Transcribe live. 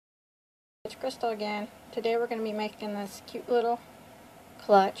Crystal again. Today we're going to be making this cute little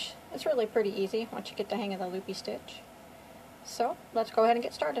clutch. It's really pretty easy once you get the hang of the loopy stitch. So let's go ahead and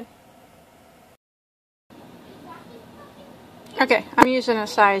get started. Okay, I'm using a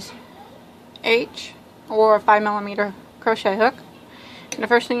size H or 5mm crochet hook. And the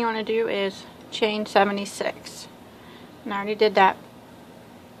first thing you want to do is chain 76. And I already did that.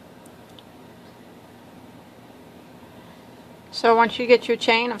 So once you get your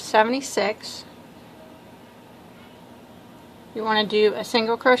chain of 76, you want to do a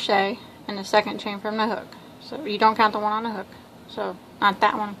single crochet in the second chain from the hook. So you don't count the one on the hook. So not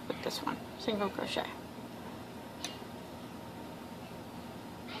that one, but this one. Single crochet.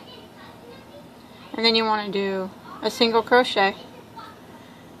 And then you want to do a single crochet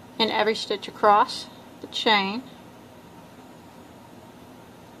in every stitch across the chain.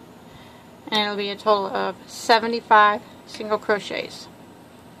 And it'll be a total of 75 single crochets.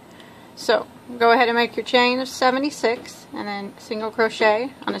 So go ahead and make your chain of 76 and then single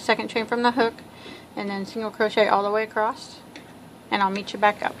crochet on the second chain from the hook and then single crochet all the way across, and I'll meet you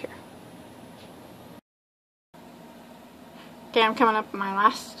back up here. Okay, I'm coming up with my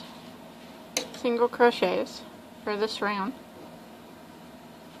last single crochets for this round.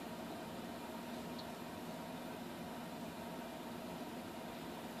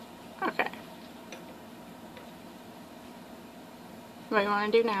 Okay. What you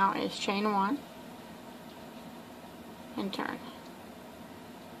want to do now is chain one and turn.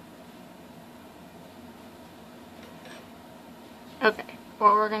 Okay,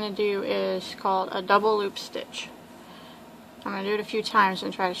 what we're going to do is called a double loop stitch. I'm going to do it a few times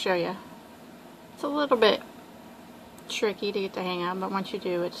and try to show you. It's a little bit tricky to get the hang of, but once you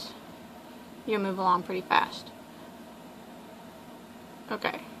do, you'll move along pretty fast.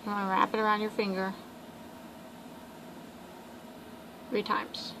 Okay, you want to wrap it around your finger 3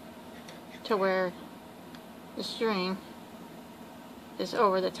 times to where the string is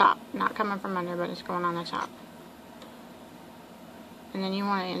over the top, not coming from under, but it's going on the top. And then you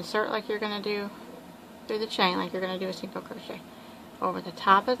want to insert like you're going to do through the chain, like you're going to do a single crochet over the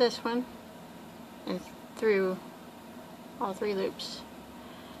top of this one and through all 3 loops.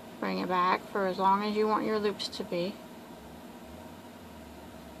 Bring it back for as long as you want your loops to be.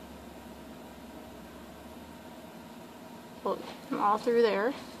 Pull them all through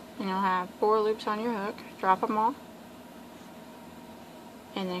there, and you'll have 4 loops on your hook. Drop them all,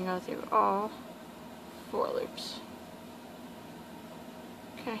 and then go through all 4 loops.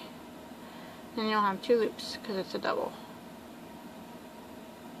 Okay, then you'll have 2 loops because it's a double.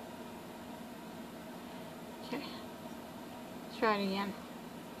 Okay, let's try it again.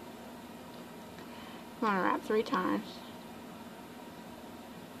 You want to wrap 3 times.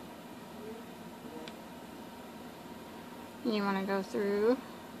 And you want to go through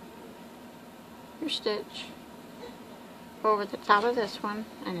your stitch over the top of this one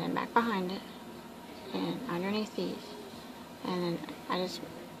and then back behind it and underneath these, and then I just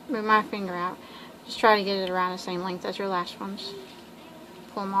move my finger out. Just try to get it around the same length as your last ones.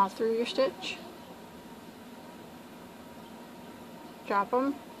 Pull them all through your stitch, drop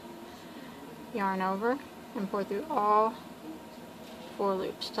them, yarn over, and pull through all 4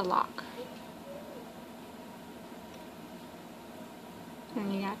 loops to lock.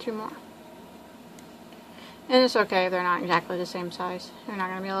 And you got 2 more. And it's okay if they're not exactly the same size. You're not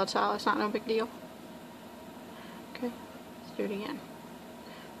going to be able to tell. It's not no big deal. Okay, let's do it again.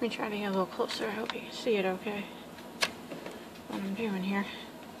 Let me try to get a little closer. I hope you can see it okay. What I'm doing here.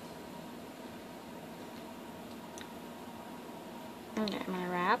 Okay, I'm going to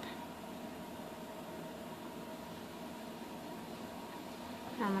wrap.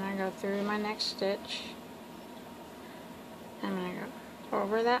 I'm going to go through my next stitch. I'm going to go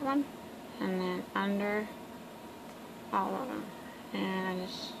over that one and then under all of them, and I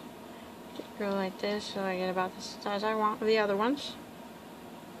just go like this so I get about the size I want with the other ones.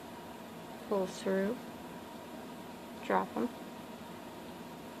 Pull through, drop them,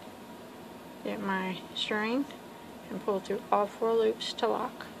 get my string and pull through all 4 loops to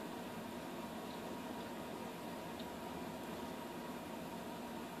lock.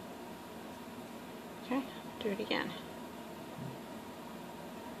 Okay, do it again.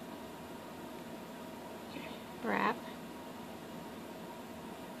 Wrap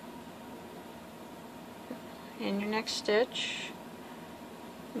in your next stitch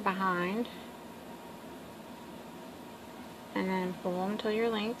behind, and then pull them to your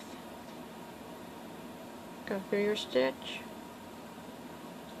length, go through your stitch,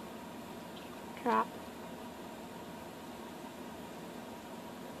 drop,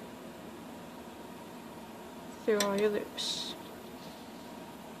 through all your loops.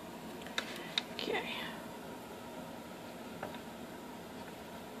 Okay.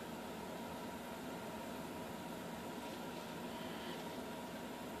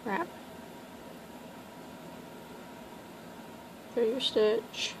 Wrap through your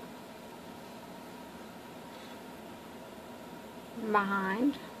stitch,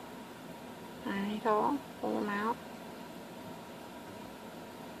 behind, underneath all, pull them out,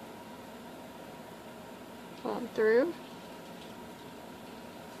 pull them through,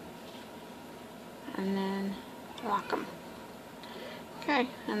 and then lock them. Okay,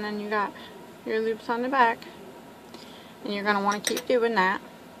 and then you got your loops on the back, and you're going to want to keep doing that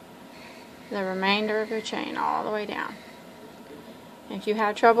the remainder of your chain all the way down. If you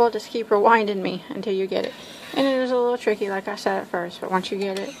have trouble, just keep rewinding me until you get it. And it is a little tricky, like I said at first, but once you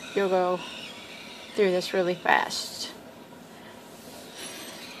get it, you'll go through this really fast.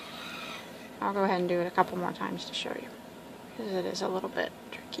 I'll go ahead and do it a couple more times to show you, because it is a little bit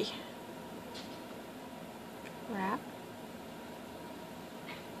tricky. Wrap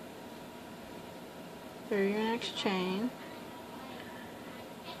through your next chain,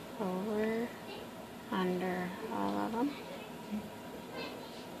 over, under all of them,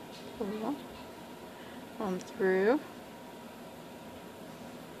 pull them through,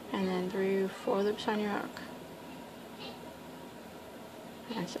 and then through 4 loops on your hook.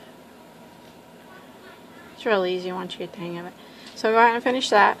 That's it. It's real easy once you get the hang of it. So go ahead and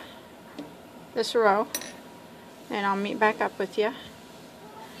finish this row, and I'll meet back up with you, and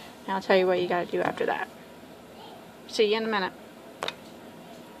I'll tell you what you got to do after that. See you in a minute.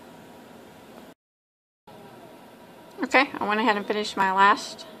 Okay, I went ahead and finished my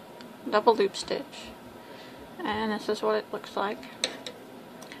last double loop stitch, and this is what it looks like.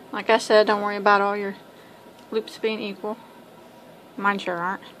 Like I said, don't worry about all your loops being equal. Mine sure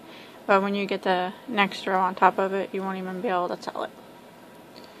aren't. But when you get the next row on top of it, you won't even be able to tell it.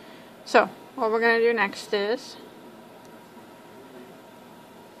 So, what we're going to do next is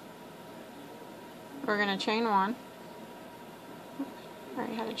we're going to chain 1. I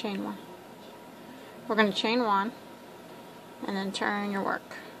already had a chain 1. We're going to chain 1 and then turn your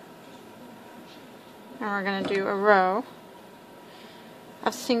work. And we're going to do a row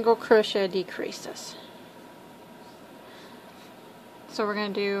of single crochet decreases. So we're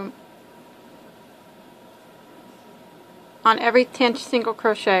going to do, on every 10th single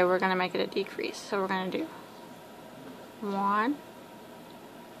crochet, we're going to make it a decrease. So we're going to do 1,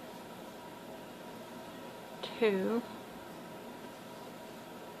 2,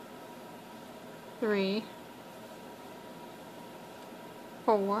 3,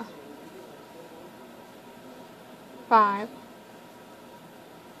 4, 5,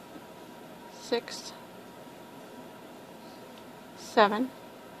 6, 7,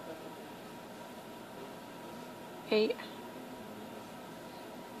 8,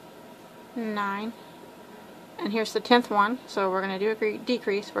 9, and here's the 10th one. So we're going to do a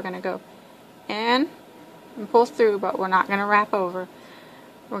decrease. We're going to go in and pull through, but we're not going to wrap over.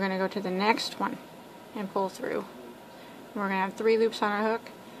 We're going to go to the next one and pull through. We're going to have 3 loops on our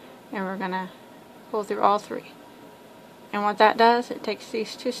hook, and we're going to pull through all 3. And what that does, it takes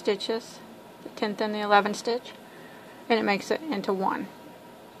these 2 stitches, the 10th and the 11th stitch, and it makes it into 1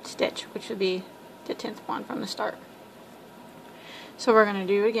 stitch, which would be the 10th one from the start. So we're going to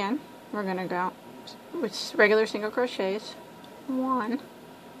do it again. We're going to go with regular single crochets. 1,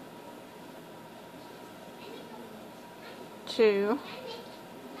 2,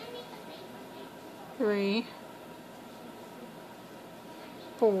 3,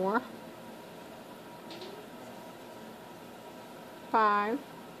 4, 5,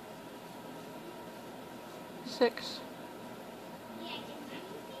 6,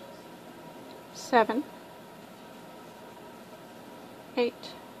 7, 8.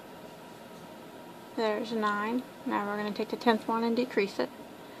 There's 9. Now we're going to take the 10th one and decrease it.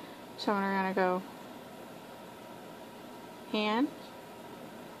 So we're going to go in,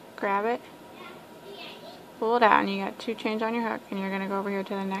 grab it, pull it out, and you got 2 chains on your hook, and you're going to go over here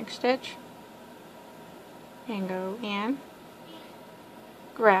to the next stitch and go in,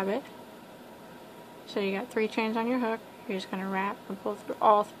 grab it. So you got 3 chains on your hook. You're just going to wrap and pull through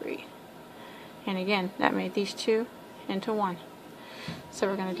all 3. And again, that made these 2 into 1. So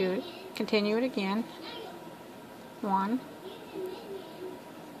we're going to do it, continue it again. 1,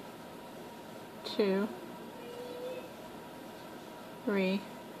 2, 3,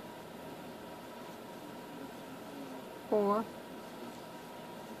 4,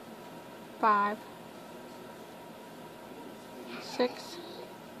 5, 6,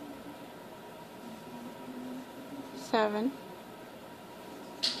 7,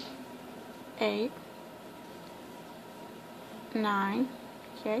 8, 9,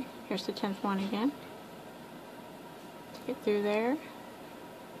 Okay, here's the 10th one again. Get through there.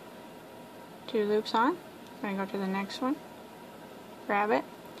 2 loops on. I'm going to go to the next one. Grab it.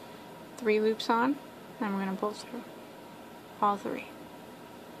 3 loops on. And we're going to pull through all 3.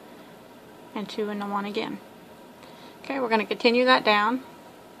 And 2 into 1 again. Okay, we're going to continue that down.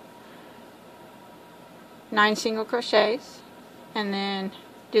 9 single crochets. And then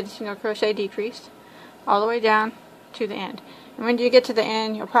do the single crochet decrease all the way down to the end. And when you get to the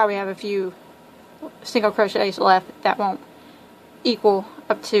end, you'll probably have a few single crochets left that won't equal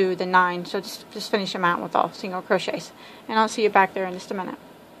up to the 9, so just finish them out with all single crochets, and I'll see you back there in just a minute.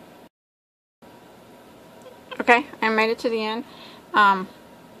 Okay, I made it to the end. I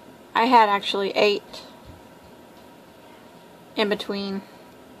had actually 8 in between,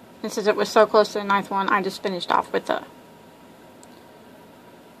 and since it was so close to the 9th one, I just finished off with a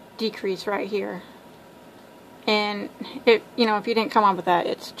decrease right here. And it, you know, if you didn't come up with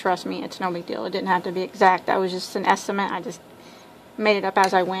that, trust me, it's no big deal. It didn't have to be exact. That was just an estimate. I just made it up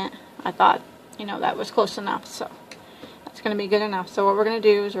as I went. I thought, you know, that was close enough, so that's going to be good enough. So what we're going to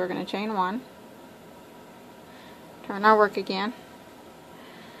do is we're going to chain 1, turn our work again,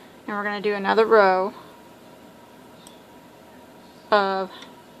 and we're going to do another row of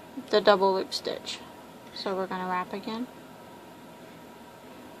the double loop stitch. So we're going to wrap again,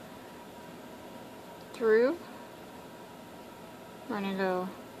 through, we're going to go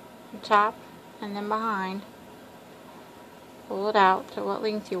top and then behind, pull it out to what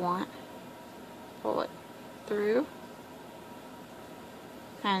length you want, pull it through,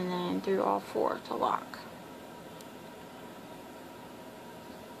 and then through all 4 to lock.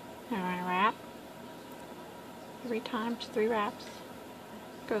 And we're going to wrap 3 times, 3 wraps,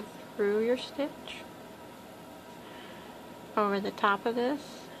 go through your stitch, over the top of this,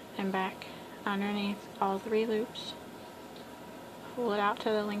 and back underneath all 3 loops, pull it out to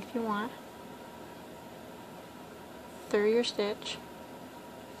the length you want, through your stitch,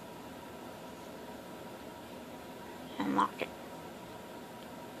 and lock it.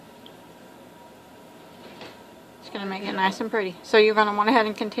 It's going to make it nice and pretty. So you're going to want to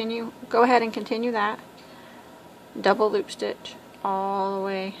go ahead and continue that double loop stitch all the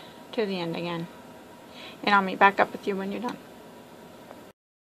way to the end again. And I'll meet back up with you when you're done.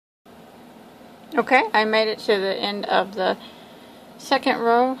 Okay, I made it to the end of the 2nd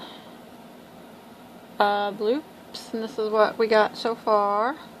row of loops. And this is what we got so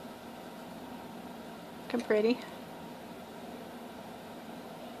far. Looking pretty.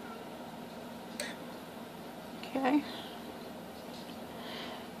 Okay.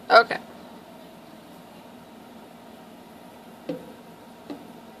 Okay.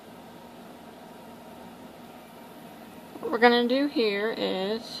 What we're going to do here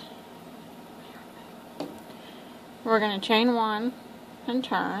is we're going to chain 1 and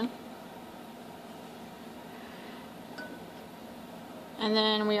turn. And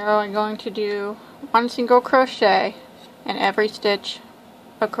then we are going to do 1 single crochet in every stitch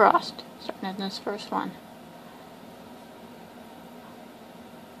across, starting in this first one.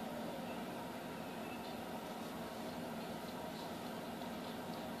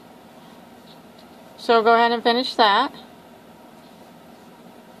 So go ahead and finish that.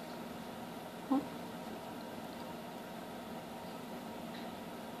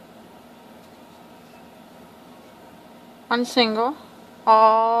 One single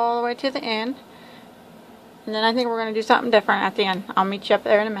all the way to the end, and then I think we're going to do something different at the end. I'll meet you up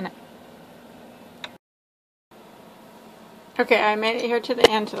there in a minute. Okay, I made it here to the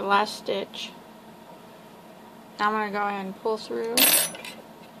end, to the last stitch. Now I'm going to go ahead and pull through,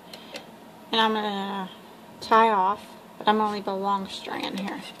 and I'm going to tie off, but I'm going to leave a long strand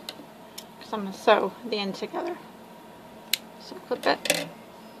here because I'm going to sew the end together. So clip it,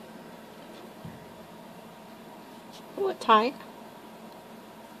 pull it tight.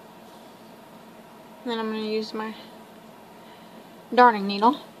 Then I'm going to use my darning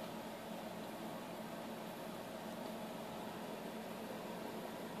needle.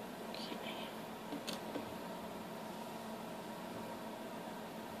 Okay.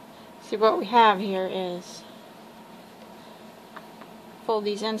 See, what we have here is fold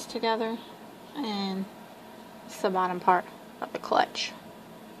these ends together, and it's the bottom part of the clutch.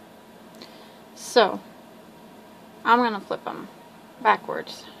 So I'm going to flip them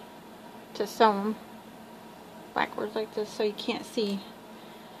backwards to sew them backwards like this, so you can't see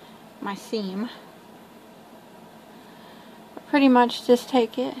my seam. But pretty much just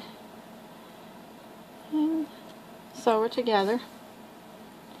take it and sew it together.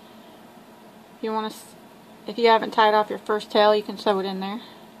 If you haven't tied off your first tail, you can sew it in there.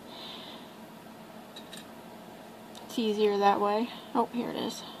 It's easier that way. Oh, here it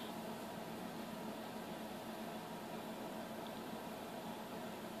is.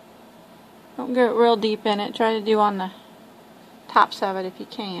 Don't go real deep in it. Try to do on the tops of it if you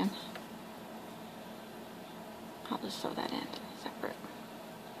can. I'll just sew that in separate.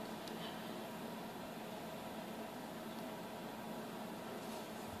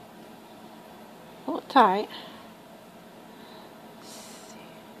 Pull it tight.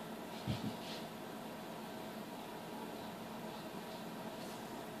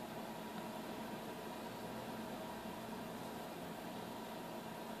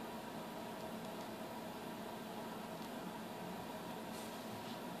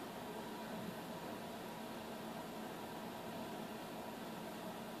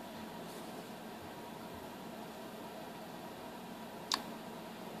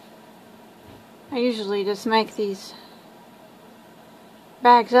 I usually just make these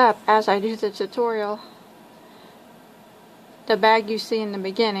bags up as I do the tutorial. The bag you see in the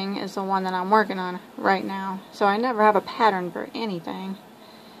beginning is the one that I'm working on right now. So I never have a pattern for anything.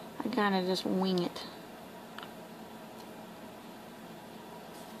 I kind of just wing it.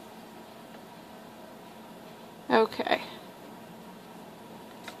 Okay.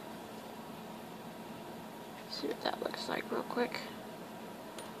 Let's see what that looks like real quick.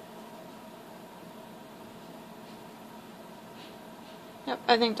 Yep,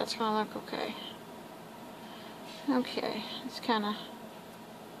 I think that's gonna look okay. Okay, it's kinda...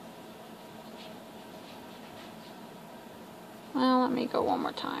 Well, let me go one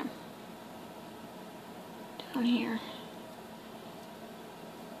more time. Down here.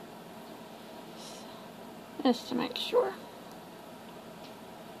 Just to make sure.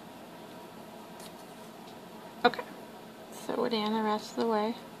 Okay. Sew it in the rest of the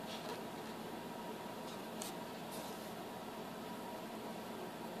way.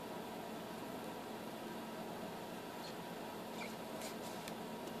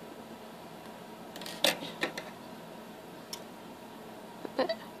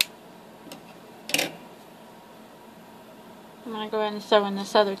 I'm going to go ahead and sew in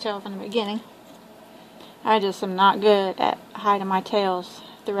this other tail from the beginning. I just am not good at hiding my tails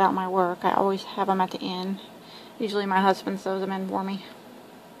throughout my work. I always have them at the end. Usually my husband sews them in for me.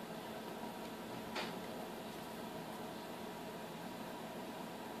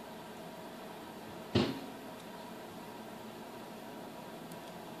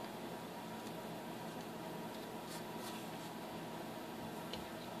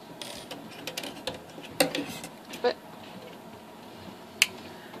 But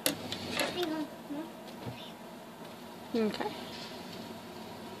okay.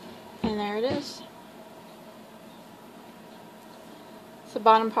 And there it is. It's the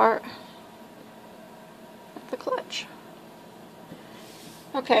bottom part of the clutch.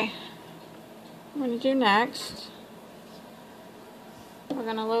 Okay. What I'm going to do next, we're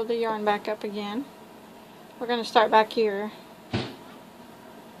going to load the yarn back up again. We're going to start back here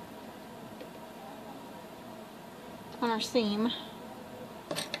on our seam.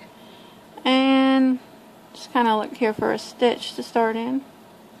 And just kind of look here for a stitch to start in.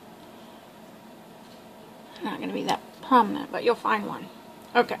 Not going to be that prominent, but you'll find one.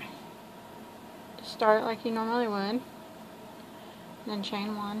 Okay. Just start it like you normally would. Then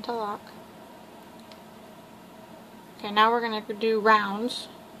chain one to lock. Okay, now we're going to do rounds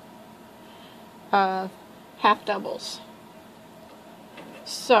of half doubles.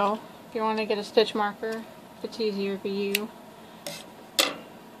 So, if you want to get a stitch marker, if it's easier for you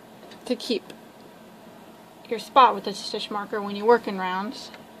to keep your spot with a stitch marker when you work in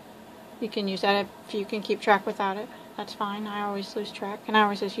rounds, you can use that. If you can keep track without it, that's fine. I always lose track, and I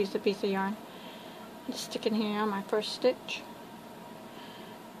always just use a piece of yarn. Just stick it here on my first stitch.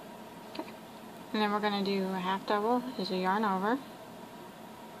 Okay. And then we're going to do a half double, is a yarn over,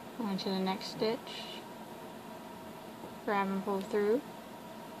 going to the next stitch, grab and pull through,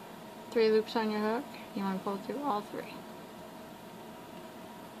 3 loops on your hook, you want to pull through all 3.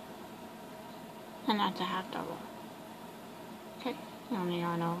 And that's a half double. Okay, you want to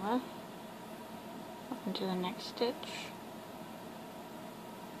yarn over, up into the next stitch,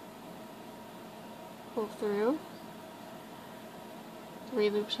 pull through, 3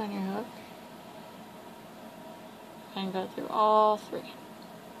 loops on your hook, and go through all 3.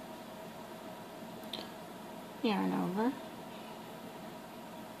 Yarn over,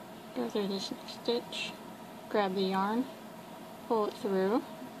 go through this next stitch, grab the yarn, pull it through,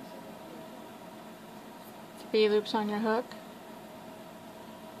 3 loops on your hook,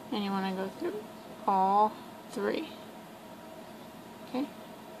 and you want to go through all 3. Okay,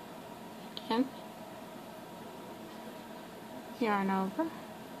 again, yarn over,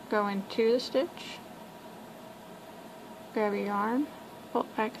 go into the stitch, grab your yarn, pull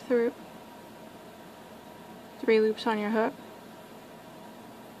it back through, 3 loops on your hook,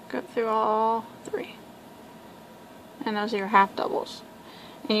 go through all 3, and those are your half doubles.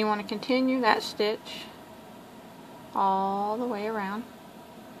 And you want to continue that stitch all the way around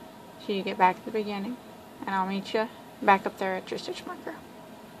so you get back to the beginning, and I'll meet you back up there at your stitch marker.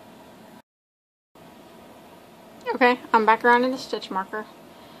 Okay, I'm back around in the stitch marker.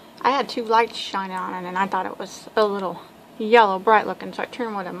 I had 2 lights shining on it and I thought it was a little yellow bright looking, so I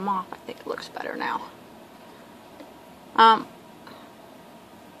turned one of them off. I think it looks better now.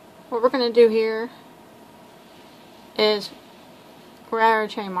 What we're going to do here is we're at our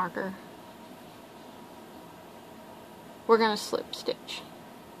chain marker. We're going to slip stitch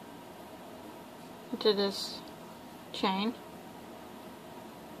into this chain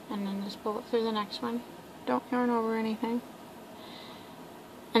and then just pull it through the next one. Don't yarn over anything.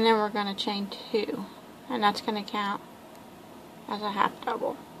 And then we're going to chain 2, and that's going to count as a half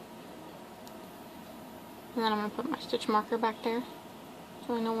double. And then I'm going to put my stitch marker back there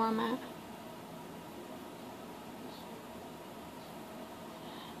so I know where I'm at.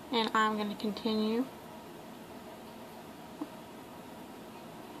 And I'm going to continue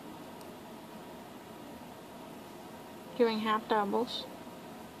doing half doubles.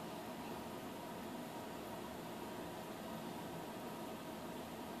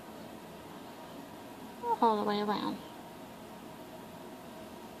 All the way around.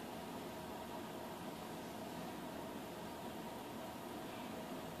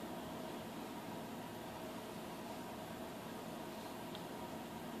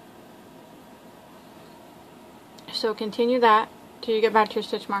 So continue that till you get back to your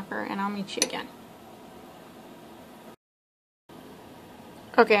stitch marker, and I'll meet you again.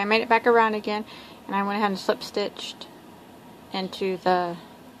 Okay, I made it back around again, and I went ahead and slip stitched into the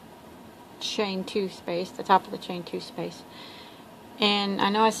chain 2 space, the top of the chain 2 space. And I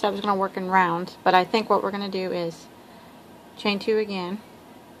know I said I was going to work in rounds, but I think what we're going to do is chain 2 again,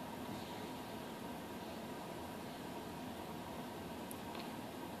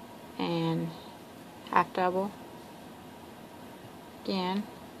 and half double again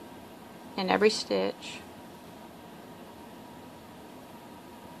in every stitch,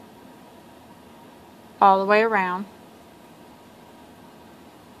 all the way around.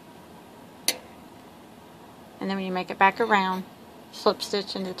 And then when you make it back around, slip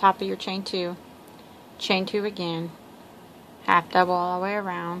stitch into the top of your chain 2, chain 2 again, half double all the way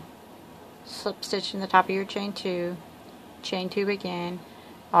around, slip stitch in the top of your chain 2, chain 2 again,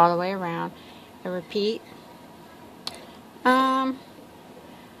 all the way around, and repeat.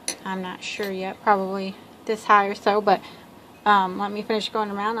 I'm not sure yet, probably this high or so, but let me finish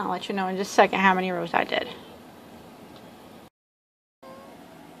going around and I'll let you know in just a second how many rows I did.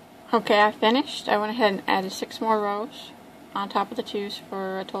 Okay, I finished. I went ahead and added 6 more rows on top of the 2s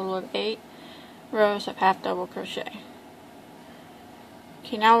for a total of 8 rows of half double crochet.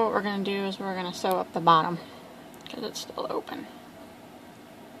 Okay, now what we're going to do is we're going to sew up the bottom because it's still open.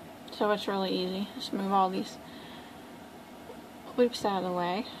 So it's really easy. Just move all these loops out of the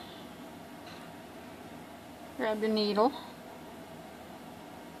way. Grab your needle.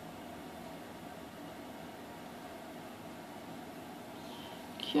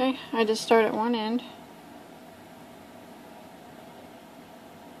 Okay, I just start at one end.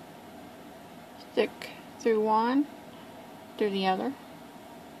 Stick through one, through the other.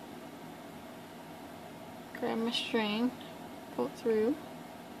 Grab my string, pull it through,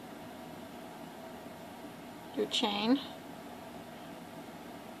 do a chain.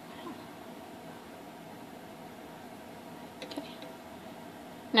 Okay.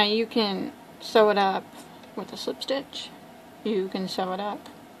 Now you can sew it up with a slip stitch. You can sew it up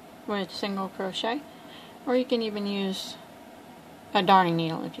with single crochet, or you can even use a darning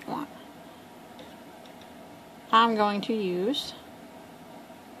needle if you want. I'm going to use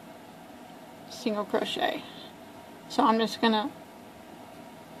single crochet. So I'm just going to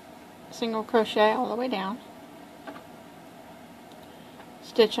single crochet all the way down,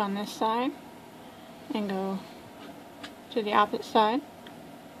 stitch on this side, and go to the opposite side,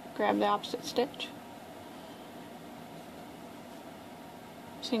 grab the opposite stitch,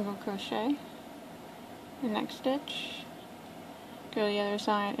 single crochet, the next stitch, go to the other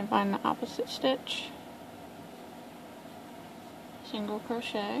side and find the opposite stitch, single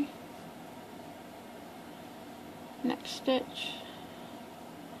crochet, next stitch,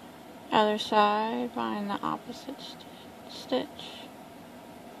 other side, find the opposite stitch,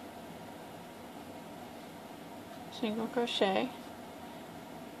 single crochet.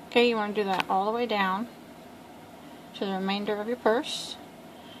 Okay, you want to do that all the way down to the remainder of your purse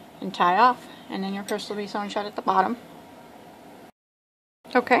and tie off, and then your purse will be sewn shut at the bottom.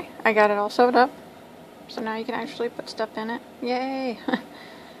 Okay, I got it all sewed up. So now you can actually put stuff in it. Yay!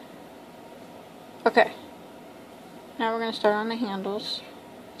 Okay. Now we're going to start on the handles.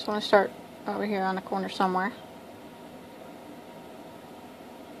 So I'm going to start over here on the corner somewhere.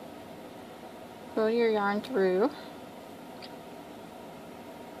 Pull your yarn through.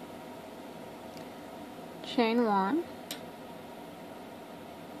 Chain 1.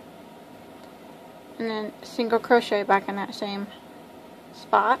 And then single crochet back in that same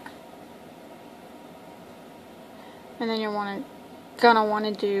spot. And then you're gonna want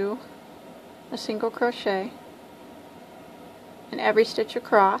to do a single crochet in every stitch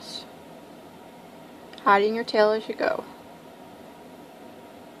across, hiding your tail as you go.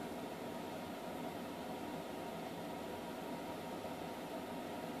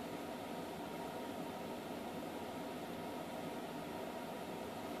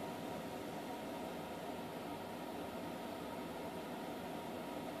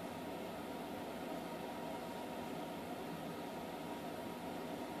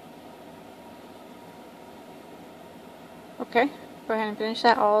 Okay, go ahead and finish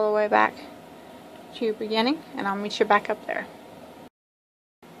that all the way back to your beginning, and I'll meet you back up there.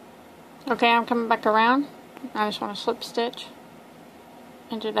 Okay, I'm coming back around. I just want to slip stitch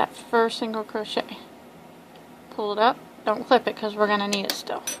into that first single crochet. Pull it up. Don't clip it because we're going to need it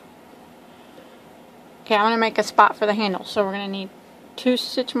still. Okay, I'm going to make a spot for the handle, so we're going to need 2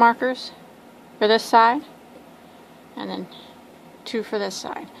 stitch markers for this side, and then 2 for this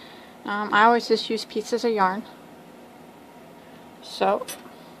side. I always just use pieces of yarn. So,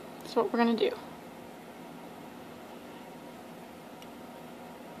 that's what we're going to do.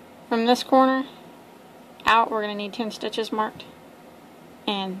 From this corner out, we're going to need 10 stitches marked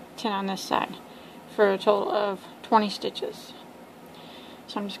and 10 on this side for a total of 20 stitches.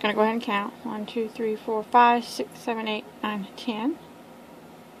 So I'm just going to go ahead and count. 1, 2, 3, 4, 5, 6, 7, 8, 9, 10.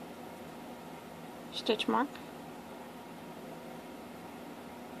 Stitch mark.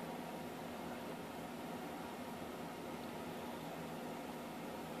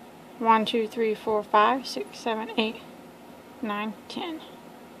 One, 2, 3, 4, 5, 6, 7, 8, 9, 10.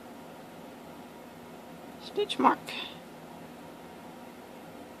 Stitch mark.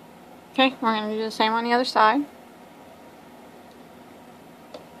 Okay, we're going to do the same on the other side.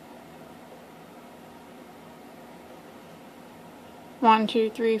 One, 2,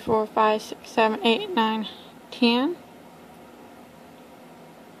 3, 4, 5, 6, 7, 8, 9, 10.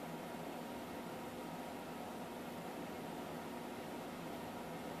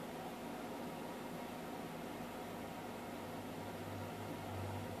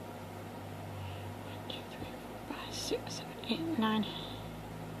 Six, 7, 8, 9,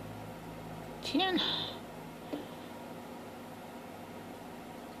 10.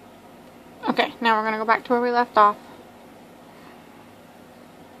 Okay, now we're going to go back to where we left off.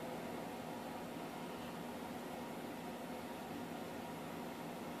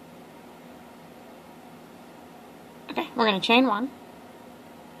 Okay, we're going to chain 1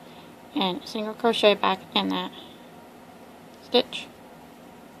 and single crochet back in that stitch.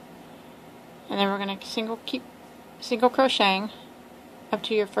 And then we're going to keep single crocheting up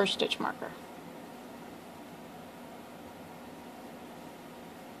to your first stitch marker.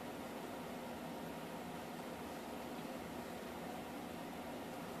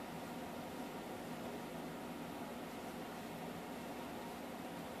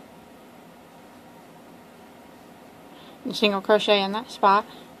 And single crochet in that spot,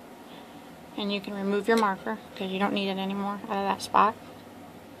 and you can remove your marker because you don't need it anymore out of that spot.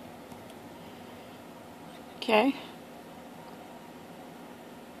 Okay.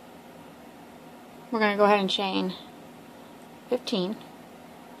 We're going to go ahead and chain 15.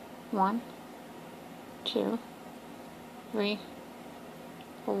 1, 2, 3,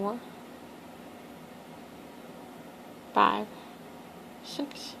 4, 5,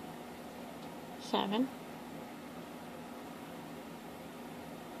 6, 7,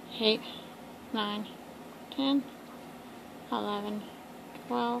 8, 9, 10, 11,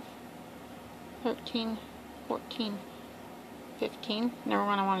 12, 13, 14, 15. Now we're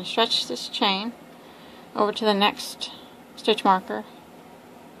going to want to stretch this chain over to the next stitch marker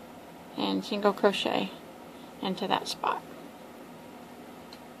and single crochet into that spot.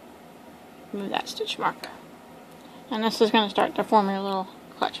 Move that stitch marker. And this is going to start to form your little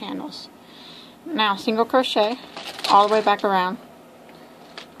clutch handles. Now single crochet all the way back around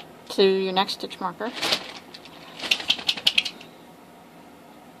to your next stitch marker.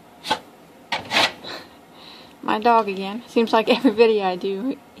 My dog again. Seems like every video I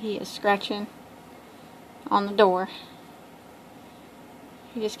do, he is scratching on the door.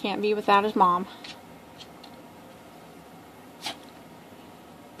 He just can't be without his mom.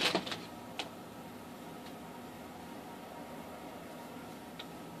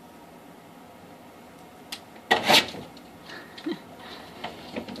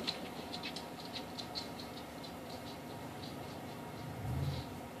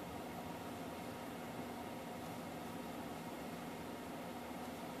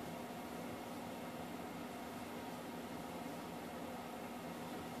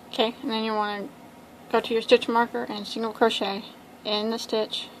 Okay, and then you want to go to your stitch marker and single crochet in the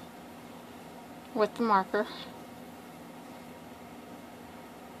stitch with the marker.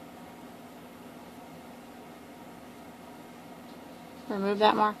 Remove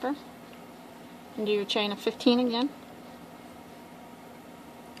that marker and do your chain of 15 again.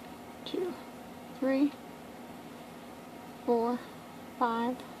 2, 3, 4,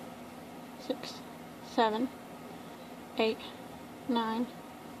 5, 6, 7, 8, 9,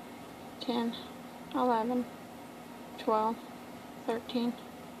 10, 11, 12, 13,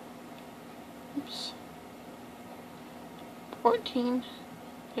 14,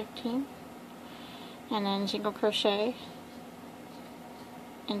 15, and then single crochet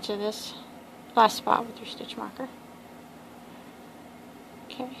into this last spot with your stitch marker.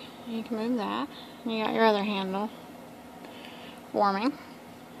 Okay, you can move that. And you got your other handle warming.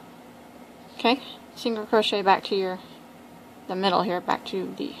 Okay, single crochet back to the middle here, back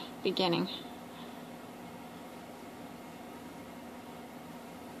to the beginning.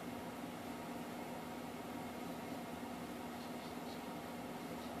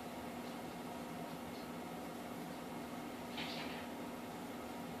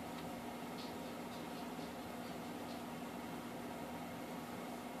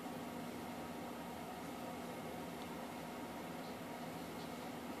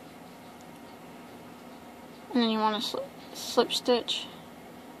 And then you want to slip stitch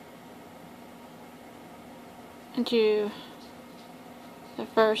into the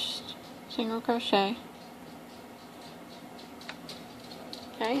first single crochet.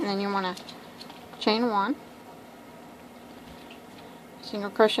 Okay, and then you want to chain 1, single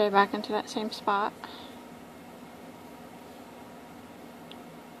crochet back into that same spot.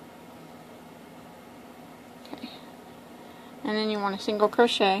 Okay, and then you want to single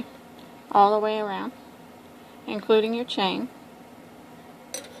crochet all the way around, including your chain,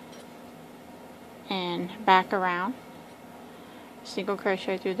 and back around, single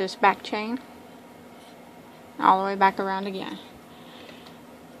crochet through this back chain, all the way back around again.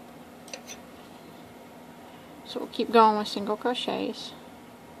 So we'll keep going with single crochets.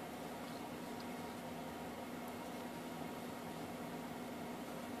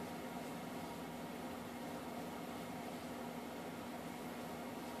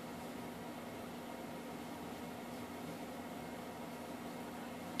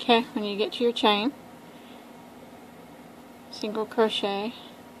 Okay, when you get to your chain, single crochet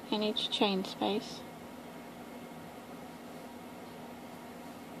in each chain space.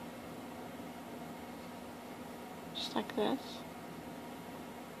 Just like this.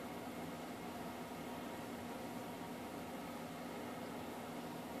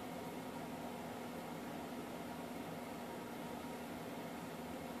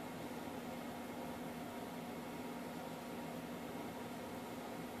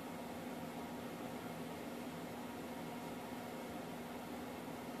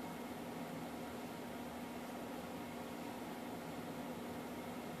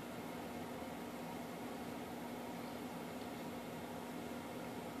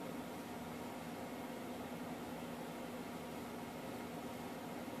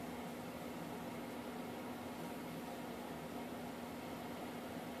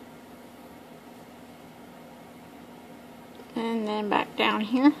 And then back down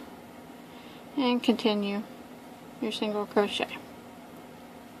here and continue your single crochet.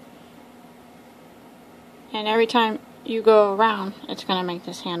 And every time you go around, it's going to make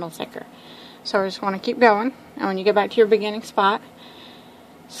this handle thicker. So we just want to keep going, and when you get back to your beginning spot,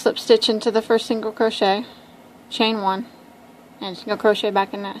 slip stitch into the first single crochet, chain 1, and single crochet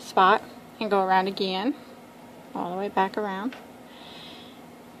back in that spot, and go around again, all the way back around.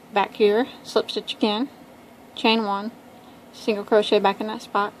 Back here, slip stitch again, chain 1, single crochet back in that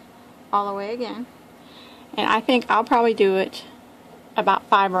spot, all the way again. And I think I'll probably do it about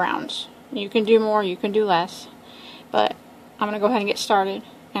 5 rounds. You can do more, you can do less, but I'm going to go ahead and get started,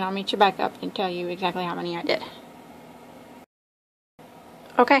 and I'll meet you back up and tell you exactly how many I did.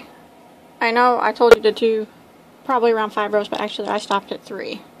 Okay, I know I told you to do probably around 5 rows, but actually I stopped at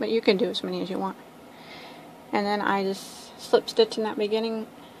 3, but you can do as many as you want. And then I just slip stitch in that beginning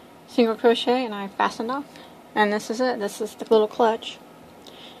single crochet, and I fastened off. And this is it. This is the little clutch.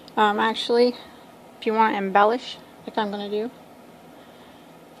 Actually, if you want to embellish, like I'm going to do,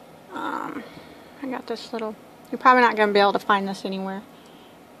 I got this little, you're probably not going to be able to find this anywhere.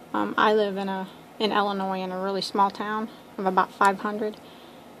 I live in Illinois, in a really small town of about 500.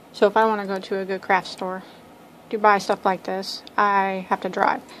 So if I want to go to a good craft store to buy stuff like this, I have to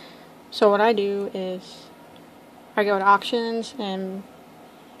drive. So what I do is I go to auctions and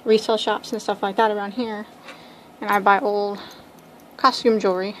resale shops and stuff like that around here, and I buy old costume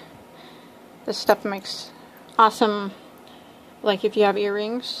jewelry This stuff makes awesome, like if you have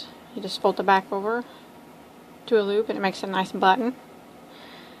earrings, you just fold the back over to a loop and it makes a nice button.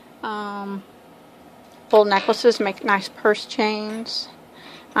 Old necklaces make nice purse chains.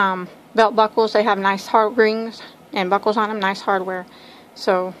 Belt buckles, they have nice hard rings and buckles on them, nice hardware.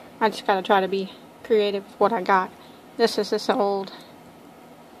 So I just gotta try to be creative with what I got. This is this old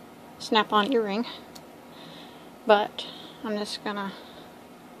snap-on earring, but I'm just gonna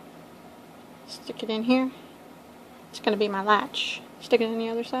stick it in here. It's gonna be my latch. Stick it in the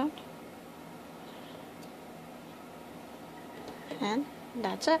other side. And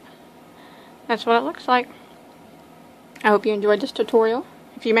that's it. That's what it looks like. I hope you enjoyed this tutorial.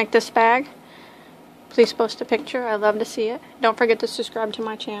 If you make this bag, please post a picture. I'd love to see it. Don't forget to subscribe to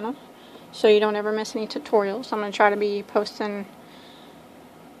my channel so you don't ever miss any tutorials. I'm going to try to be posting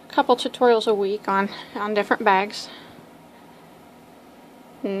a couple tutorials a week on different bags.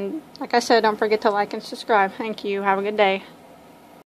 And like I said, don't forget to like and subscribe. Thank you. Have a good day.